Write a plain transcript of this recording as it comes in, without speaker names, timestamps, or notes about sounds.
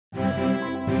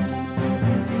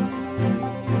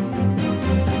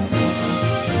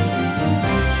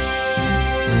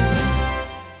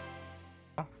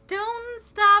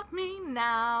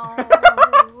now.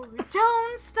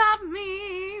 Don't stop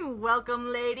me.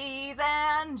 Welcome, ladies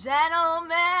and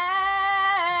gentlemen.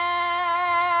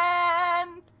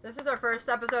 This is our first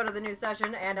episode of the new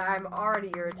session, and I'm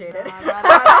already irritated. Oh,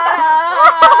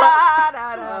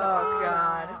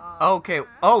 God. Okay.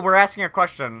 Oh, we're asking a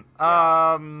question.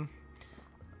 I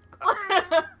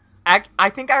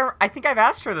think I've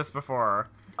asked her this before.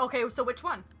 Okay, so which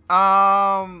one?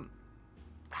 I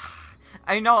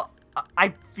know. I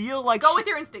feel like go with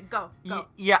your instinct. Go.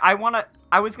 Yeah, I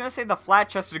was gonna say the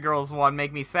flat-chested girls one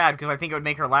make me sad because I think it would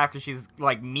make her laugh because she's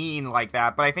like mean like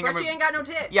that. But I think she ain't got no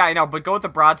tits. Yeah, I know. But go with the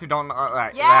broads who don't that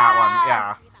one.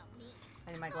 Yeah.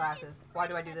 I need my glasses. Why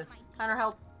do I do this? Hunter,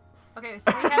 help. Okay,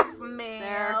 so we have mail.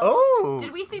 There. Oh.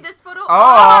 Did we see this photo?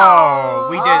 Oh,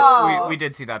 we did. We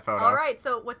did see that photo. All right.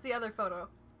 So what's the other photo?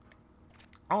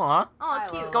 Oh, oh,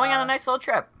 cute. Going on a nice little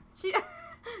trip. She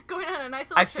going on a nice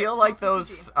little trip. I feel like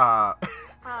those. we're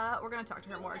gonna talk to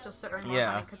her more just to earn more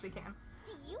money because we can.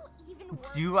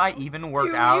 Do I even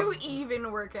work out? Do you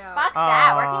even work out? Fuck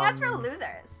that. Working out's for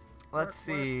losers. Let's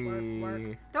see.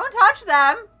 Work. Don't touch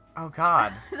them. Oh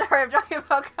God. Sorry, I'm talking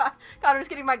about Connor's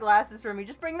getting my glasses for me.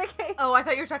 Just bring the case. Oh, I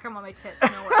thought you were talking about my tits.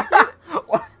 No way.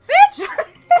 Bitch! You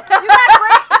got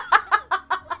great.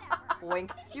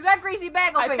 Wink. You got greasy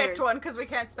bagel fingers. I picked one because we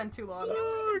can't spend too long.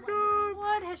 Oh God.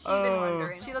 What has she been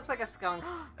wondering? She looks like a skunk.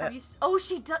 Oh,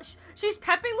 she does. She's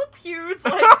Pepe Le Pew's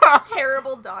like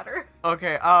terrible daughter.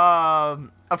 Okay.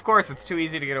 Of course, it's too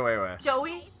easy to get away with.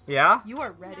 Joey. Yeah. You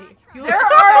are ready. There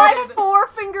are like 4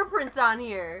 fingerprints on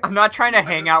here. I'm not trying to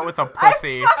hang out with a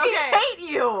pussy. I fucking hate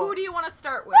you. Who do you want to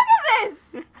start with? Look at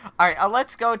this. All right.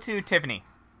 Let's go to Tiffany.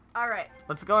 All right.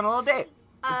 Let's go on a little date.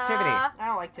 With Tiffany. I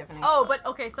don't like Tiffany. Oh, but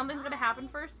okay, something's gonna happen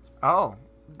first. Oh.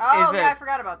 Oh, yeah, I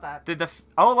forgot about that. Did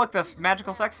oh, look, the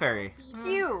magical sex fairy.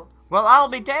 Cute. Well, I'll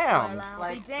be damned. Well, I'll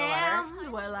Like be the letter?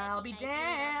 damned. Well, I'll be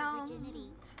damned.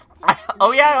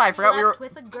 Oh yeah, I forgot we were.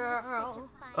 With a girl.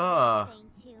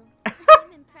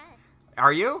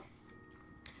 Are you?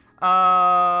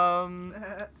 That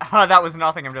was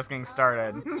nothing. I'm just getting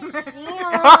started.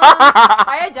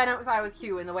 I identify with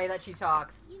Q in the way that she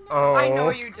talks. Oh. I know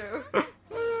you do.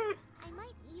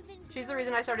 She's the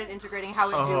reason I started integrating how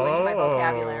we do into my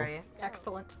vocabulary.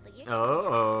 Excellent.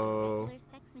 Oh.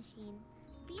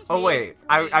 Oh wait,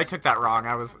 I took that wrong.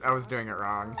 I was doing it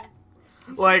wrong.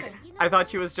 Like, I thought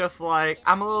she was just like,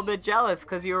 I'm a little bit jealous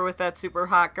because you were with that super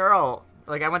hot girl.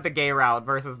 Like, I went the gay route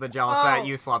versus the jealous that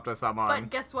you slept with someone. But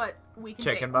guess what? We can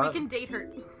Chicken date. butt? We can date her.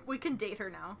 We can date her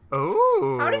now.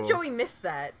 Ooh. How did Joey miss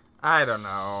that? I don't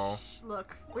know.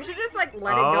 Look. We should just, like,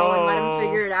 let it go and let him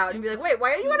figure it out and be like, wait,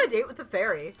 why are you on a date with the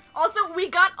fairy? Also, we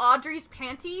got Audrey's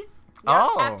panties.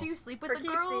 Oh. After you sleep with For the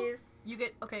girl, keepsies. you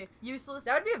get, useless.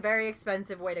 That would be a very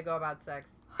expensive way to go about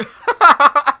sex.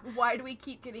 Why do we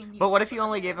keep getting useless? But what if you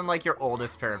only gave him, like, your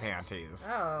oldest pair of panties?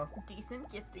 Oh. Decent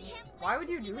giftings. Why would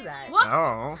you do that? Whoops!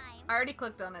 Oh. I already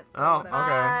clicked on it, so Oh, whatever.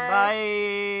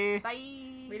 okay. Bye.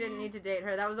 Bye. We didn't need to date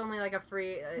her. That was only, like, a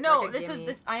free... No, like a this gimme. is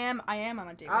this. I am on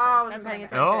a date. Oh, with her. I wasn't That's what paying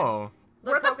meant. attention. Oh.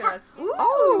 Look, Where the coconuts.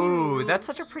 Ooh, that's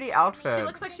such a pretty outfit. She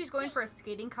looks like she's going for a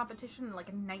skating competition in like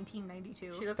in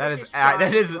 1992. She looks That like is she's trying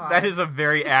that is too hard. that is a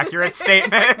very accurate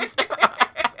statement.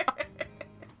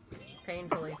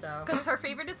 Painfully so. Because her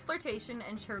favorite is flirtation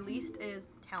and her least is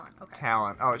talent. Okay.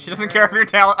 Talent. Oh, she doesn't care if you're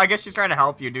talent. I guess she's trying to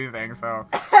help you do things, so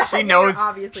she knows.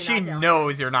 obviously She not talented.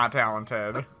 knows you're not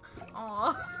talented.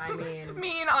 Aw. I mean...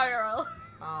 Me in IRL.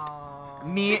 Aww.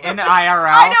 Me in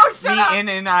IRL. I know, shut Me up. in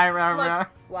IRL. Look,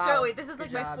 Wow. Joey, this is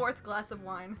Good like my job. 4th glass of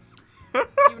wine. You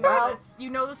know this. You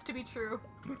know this to be true.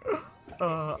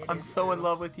 I'm so in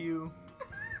love with you.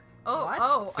 Oh, What?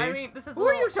 oh. See? I mean, this is. Who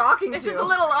are you talking This to? is a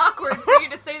little awkward for you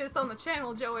to say this on the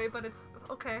channel, Joey, but it's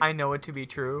okay. I know it to be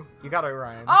true. You got it,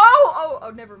 Ryan.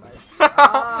 Oh, never mind.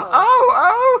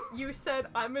 Oh. You said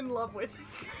I'm in love with you.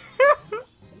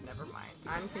 Never mind.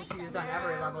 I'm confused on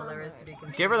every level there is to be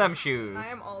confused. Give her them shoes. I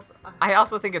am also. I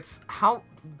also think it's how.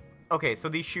 Okay, so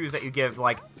these shoes that you give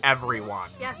like everyone.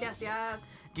 Yes.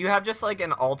 Do you have just like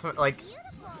an ultimate like?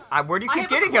 Where do you I keep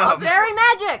have a getting closet. them? Fairy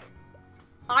magic!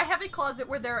 I have a closet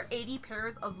where there are 80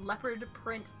 pairs of leopard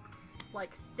print,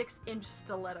 like 6-inch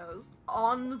stilettos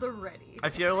on the ready. I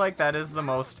feel like that is the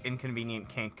most inconvenient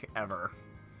kink ever.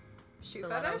 Shoe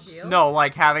Stiletto fetish? heel? No,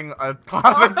 like having a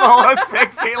closet full of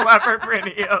 60 leopard print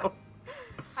heels.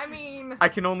 I mean, I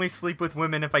can only sleep with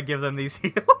women if I give them these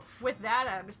heels. with that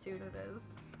attitude, it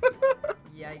is.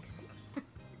 Yikes.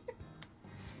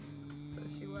 So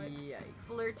she likes Yikes.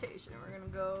 flirtation. We're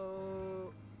gonna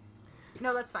go.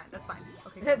 No, that's fine. That's fine.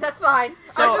 Okay. That's fine.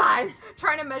 So- I'm fine.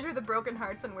 Trying to measure the broken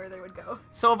hearts and where they would go.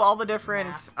 So of all the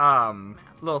different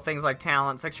little things like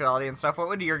talent, sexuality, and stuff, what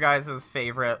would your guys'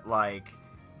 favorite like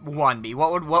one be?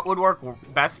 What would work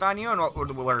best on you, and what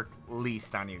would work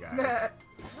least on you guys?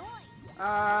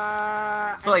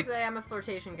 I'd like- say I'm a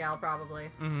flirtation gal, probably.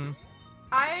 Mm-hmm.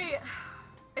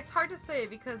 It's hard to say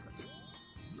because,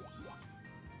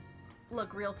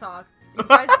 look, real talk.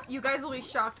 You guys will be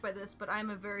shocked by this, but I'm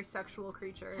a very sexual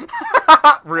creature.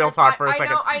 Real talk for a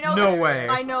second. I know. No way.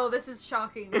 I know this is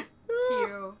shocking to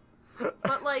you.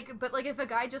 But like, if a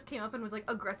guy just came up and was like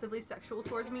aggressively sexual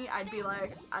towards me, I'd be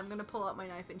like, I'm gonna pull out my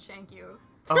knife and shank you.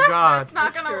 Oh God. It's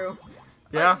not That's gonna. true.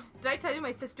 Yeah. Like, did I tell you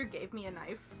my sister gave me a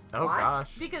knife? Oh What?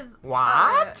 gosh. Because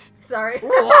What? Sorry.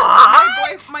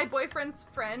 What? my boyfriend's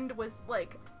friend was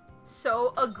like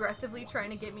so aggressively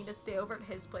trying to get me to stay over at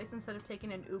his place instead of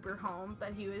taking an Uber home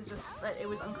that it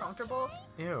was uncomfortable.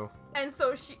 Ew. And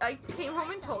so I came home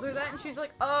and told her that, and she's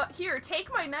like, here,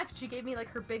 take my knife. She gave me like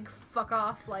her big fuck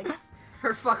off, like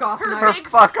Her fuck off her knife. big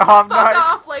fuck off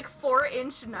knife. like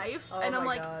 4-inch knife. Oh And I'm my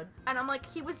like, God. and I'm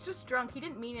like, he was just drunk. He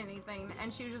didn't mean anything.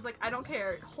 And she was just like, I don't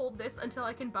care. Hold this until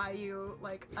I can buy you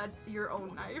like your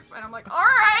own knife. And I'm like, all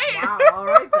right, Wow,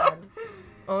 alright then.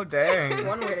 Oh dang.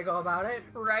 One way to go about it.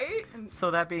 right. And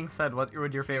So that being said, what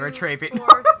would your favorite 2, trait be?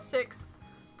 4, 6.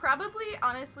 Probably,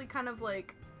 honestly, kind of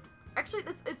like. Actually,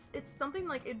 it's something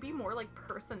like it'd be more like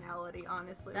personality,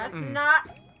 honestly. That's Mm. not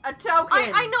a token.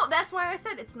 I know. That's why I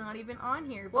said it's not even on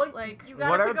here. But Well, like you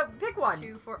What gotta are- pick one.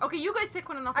 2, 4. Okay, you guys pick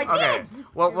one and I'll. I pick one. Okay.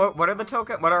 did! What are the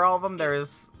token? What are all of them?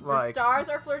 There's The like. stars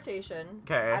are flirtation.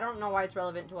 'Kay. I don't know why it's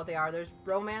relevant to what they are. There's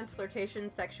romance, flirtation,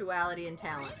 sexuality, and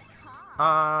talent. It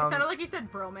sounded like you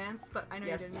said bromance, but I know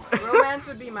Yes. you didn't. Romance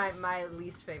would be my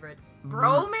least favorite.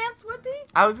 Bromance would be?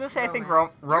 I was gonna say I think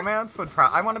Romance. romance would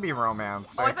probably. I want to be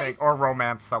romanced. Oh, I I thought you think, said- or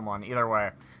romance someone. Either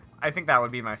way, I think that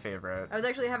would be my favorite. I was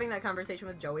actually having that conversation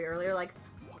with Joey earlier, like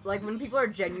when people are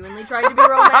genuinely trying to be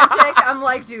romantic, I'm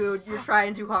like, dude, you're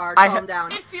trying too hard, calm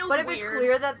down. It feels But if weird. it's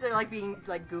clear that they're like being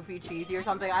like goofy, cheesy or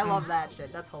something, I love that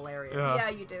shit. That's hilarious. Yeah. Yeah,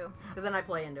 you do. Because then I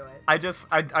play into it. I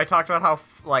talked about how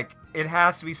like it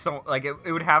has to be so like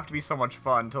it would have to be so much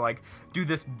fun to like do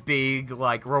this big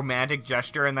like romantic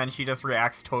gesture and then she just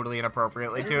reacts totally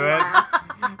inappropriately Just to it.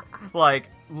 laugh. Like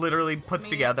literally puts Me.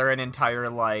 together an entire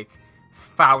like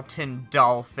fountain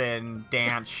dolphin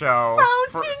dance show.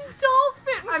 Fountain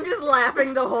dolphin! I'm just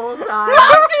laughing the whole time.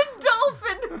 Fountain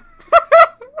dolphin!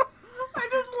 I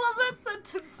just love that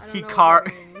sentence. I don't He know what car-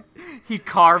 that means. He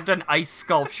carved an ice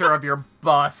sculpture of your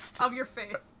bust. Of your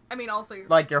face. I mean, also your.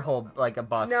 Like your whole like a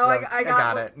bust. No, I Like,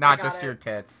 got what- it. Not I got just it. your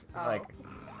tits. Oh. Like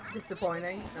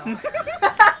Disappointing. No.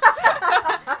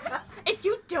 If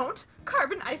you don't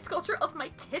carve an ice sculpture of my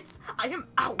tits, I am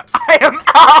out. I am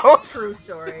out. True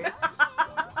story.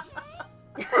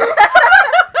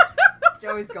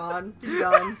 Joey's gone. He's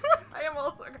done. I am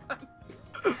also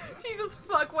gone. Jesus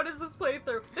fuck, what is this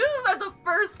playthrough? This is not the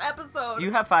first episode.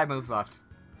 You have 5 moves left.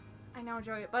 I know,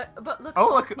 Joey, but look. Oh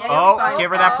look! Yeah, oh, you'll be fine.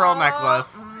 give her that pearl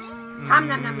necklace. Nom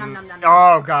nom nom nom nom nom.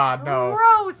 Oh God, no!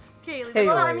 Gross, Caileigh. Caileigh.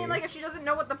 Well, I mean, like if she doesn't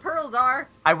know what the pearls are.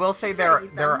 I will say there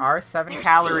eat there them. are 7 They're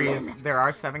calories. semen. There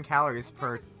are 7 calories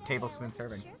per tablespoon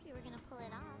serving. Sure if you were gonna pull it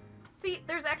off. See,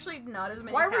 there's actually not as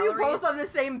many Why were you calories. both on the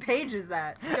same page as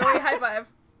that? Joey, high five.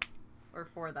 Or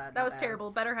for that. That not was as.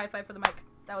 terrible. Better high five for the mic.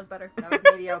 That was better. That was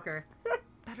mediocre.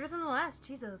 Better than the last,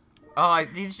 Jesus. Oh,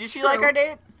 did she like our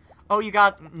date? Oh, you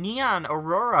got neon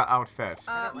Aurora outfit.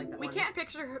 I don't like that We one.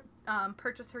 can't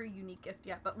purchase her unique gift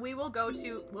yet, but we will go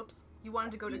to. Whoops. You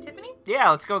wanted to go to Tiffany? Yeah,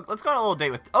 let's go. Let's go on a little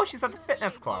date with. Oh, she's at the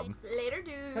fitness club. Later,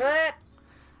 dude.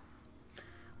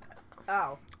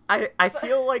 Oh. I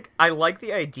feel like I like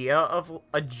the idea of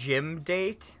a gym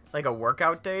date, like a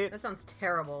workout date, That sounds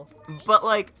terrible. but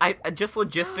like I just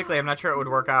logistically, I'm not sure it would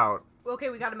work out. Okay,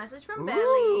 we got a message from Ooh.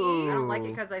 Belly. I don't like it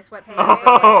because I sweat.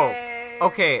 Oh,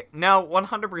 okay. Now,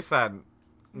 100%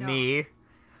 No. me.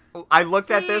 I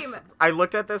looked at this. Same. I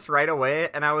looked at this right away,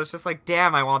 and I was just like,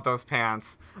 "Damn, I want those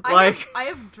pants." Like, I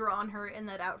have drawn her in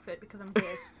that outfit because I'm gay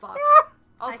as fuck.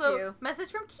 Thank Also, you. message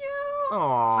from Q. aww.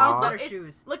 Also, Better it-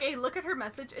 shoes. Look at her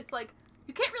message. It's like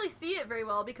you can't really see it very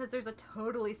well because there's a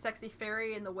totally sexy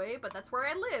fairy in the way, but that's where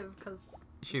I live because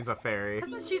She's a fairy.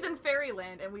 she's in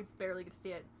fairyland and we barely get to see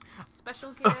it.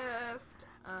 Special gift.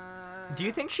 Do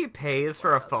you think she pays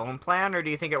for a phone plan, or do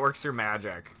you think it works through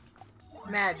magic?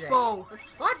 Magic. Both?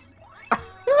 What?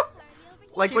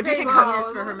 Like, She what do you pays think? bonus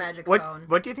Her, for her magic what phone.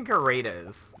 What do you think her rate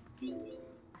is?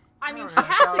 I mean, I she don't know,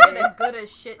 has to Joey. get a good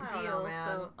as shit I don't deal. know, man.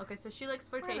 So okay, so she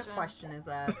likes What kind flirtation. of question is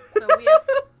that? So we have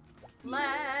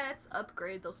Let's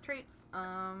upgrade those traits.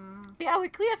 Yeah, we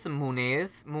have some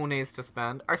monies to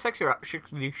spend. Our sexuality.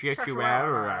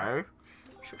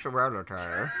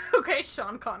 Okay,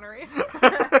 Sean Connery.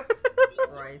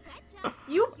 Christ.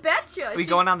 You betcha. We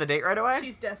going on the date right away?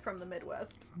 She's deaf from the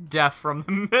Midwest. Deaf from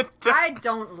the mid. I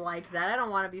don't like that. I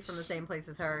don't want to be from the same place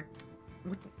as her.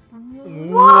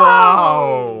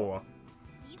 Whoa!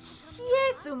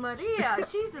 Jesu Maria.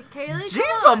 Jesus, Caileigh.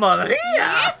 Jesus Maria!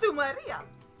 Jesu Maria.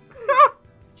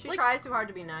 She tries too hard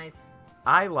to be nice.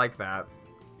 I like that.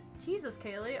 Jesus,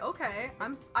 Caileigh. Okay,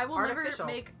 I will Artificial.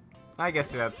 never make. I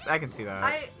guess that. I can see that.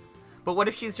 I But what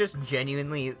if she's just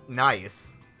genuinely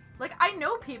nice? like. I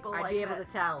know people I'd like be able that.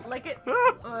 to tell. Like it.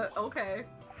 Okay.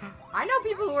 I know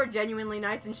people who are genuinely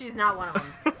nice, and she's not one of them.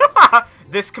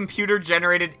 This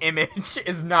computer-generated image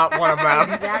is not one of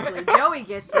them. Exactly. Joey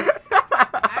gets it.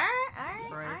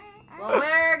 Christ. Well,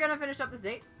 we're gonna finish up this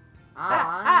date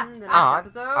on the next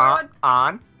episode.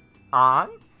 On.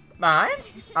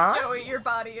 Joey, your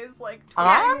body is like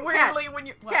On? twitching weirdly when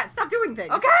you. What? Cat, stop doing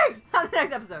things. Okay. On the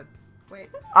next episode. Wait.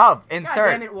 Oh, God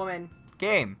insert. damn it, woman.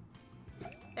 Game.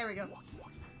 There we go.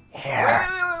 Here.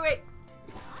 Wait.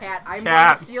 Cat, I'm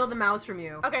Cat. going to steal the mouse from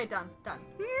you. Okay, done.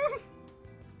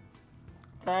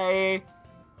 Hey.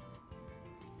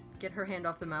 Get her hand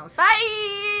off the mouse.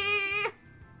 Bye.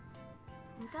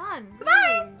 I'm done.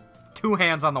 Goodbye. 2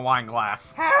 hands on the wine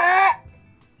glass.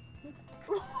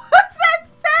 What's that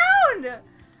sound?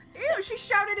 Ew, she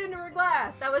shouted into her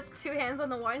glass. That was 2 hands on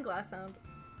the wine glass sound.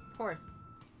 Of course.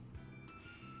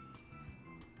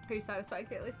 Are you satisfied,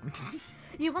 Caileigh?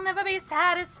 You will never be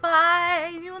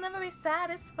satisfied. You will never be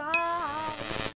satisfied.